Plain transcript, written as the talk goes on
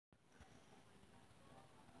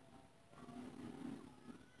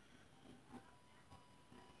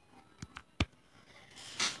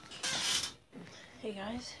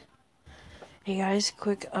guys. Hey guys,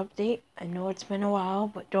 quick update. I know it's been a while,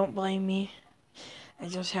 but don't blame me. I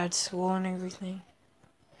just had school and everything.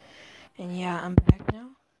 And yeah, I'm back now.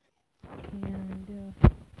 And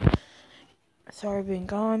sorry I've been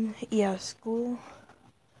gone. Yeah, school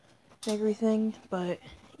and everything, but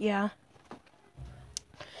yeah.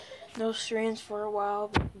 No streams for a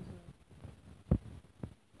while.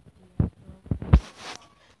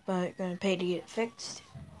 But gonna pay to get it fixed.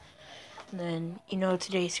 And then,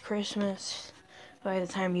 today's Christmas. By the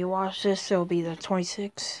time you watch this, it'll be the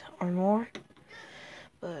 26th or more.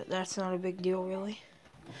 But that's not a big deal, really.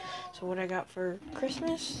 So what I got for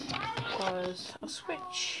Christmas was a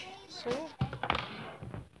Switch.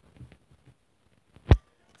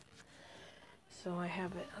 So I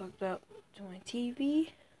have it hooked up to my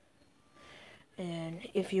TV. And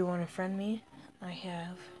if you want to friend me,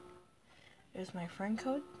 there's my friend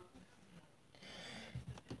code.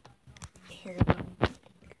 Here you go.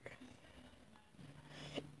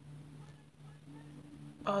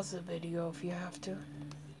 Pause the video if you have to.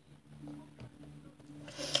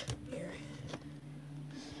 Here.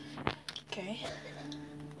 Okay.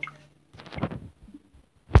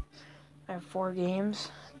 I have 4 games.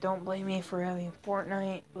 Don't blame me for having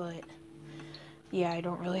Fortnite, but yeah, I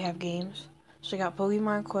don't really have games. So I got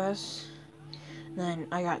Pokemon Quest. Then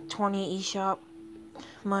I got 20 eShop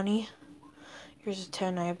money. Here's a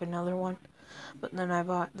 10, I have another one. But then I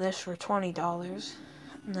bought this for $20.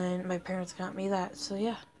 And then my parents got me that, so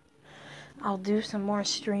yeah. I'll do some more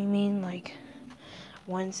streaming, like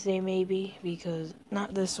Wednesday maybe, because,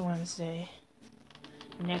 not this Wednesday,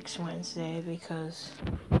 next Wednesday, because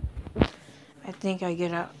I think I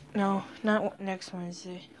get out, no, not next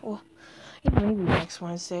Wednesday, well, yeah, maybe next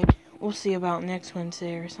Wednesday, we'll see about next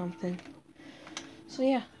Wednesday or something, so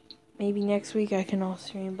yeah, maybe next week I can all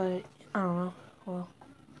stream, but I don't know, well,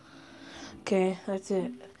 okay, that's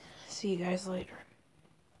it, see you guys later,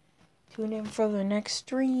 tune in for the next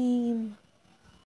stream.